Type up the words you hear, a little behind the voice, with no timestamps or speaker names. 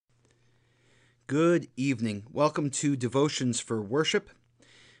Good evening. Welcome to Devotions for Worship.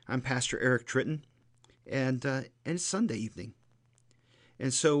 I'm Pastor Eric Tritton, and it's Sunday evening.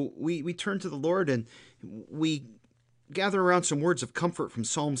 And so we turn to the Lord and we gather around some words of comfort from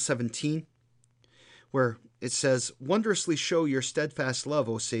Psalm 17, where it says, "Wondrously show your steadfast love,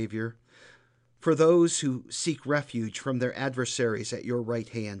 O Savior, for those who seek refuge from their adversaries at your right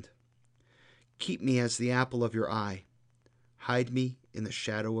hand. Keep me as the apple of your eye. Hide me in the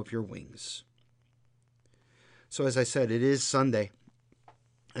shadow of your wings." So as I said, it is Sunday,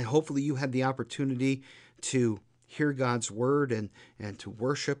 and hopefully you had the opportunity to hear God's word and to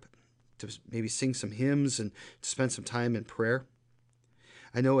worship, to maybe sing some hymns and to spend some time in prayer.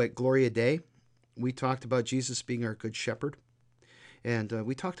 I know at Gloria Day, we talked about Jesus being our good shepherd, and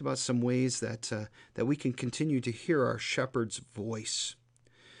we talked about some ways that we can continue to hear our shepherd's voice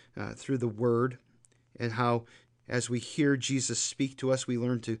through the word, and how as we hear Jesus speak to us, we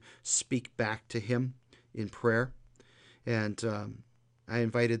learn to speak back to him in prayer. And I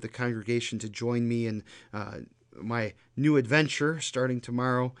invited the congregation to join me in my new adventure starting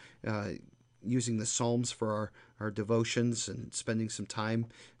tomorrow, using the Psalms for our devotions and spending some time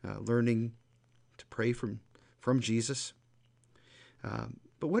learning to pray from Jesus.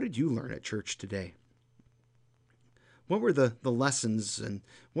 But what did you learn at church today? What were the lessons and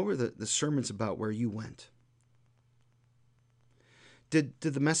what were the sermons about where you went? Did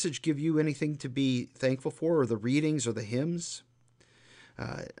the message give you anything to be thankful for, or the readings or the hymns?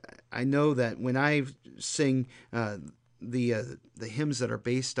 I know that when I sing the hymns that are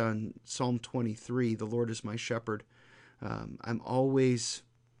based on Psalm 23, "The Lord is my shepherd," I'm always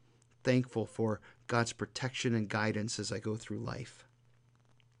thankful for God's protection and guidance as I go through life.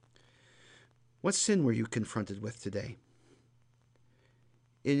 What sin were you confronted with today?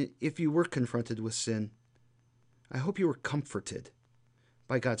 If you were confronted with sin, I hope you were comforted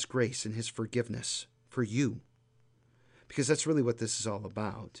by God's grace and his forgiveness for you. Because that's really what this is all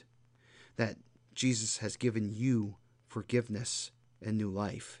about. That Jesus has given you forgiveness and new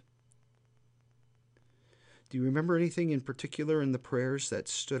life. Do you remember anything in particular in the prayers that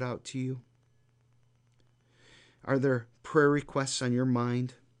stood out to you? Are there prayer requests on your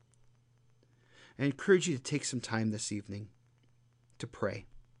mind? I encourage you to take some time this evening to pray,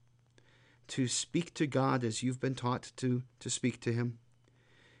 to speak to God as you've been taught to speak to him,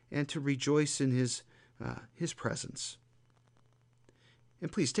 and to rejoice in his presence. And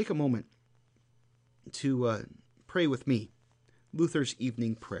please take a moment to pray with me, Luther's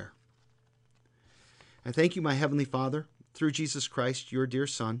evening prayer. I thank you, my Heavenly Father, through Jesus Christ, your dear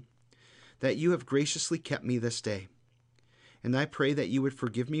Son, that you have graciously kept me this day. And I pray that you would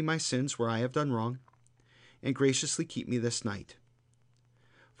forgive me my sins where I have done wrong, and graciously keep me this night.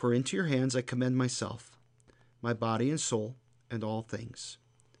 For into your hands I commend myself, my body and soul, and all things.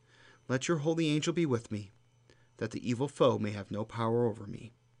 Let your holy angel be with me, that the evil foe may have no power over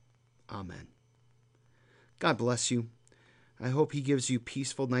me. Amen. God bless you. I hope he gives you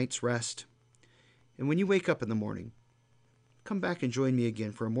peaceful night's rest. And when you wake up in the morning, come back and join me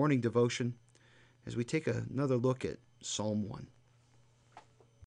again for a morning devotion as we take another look at Psalm 1.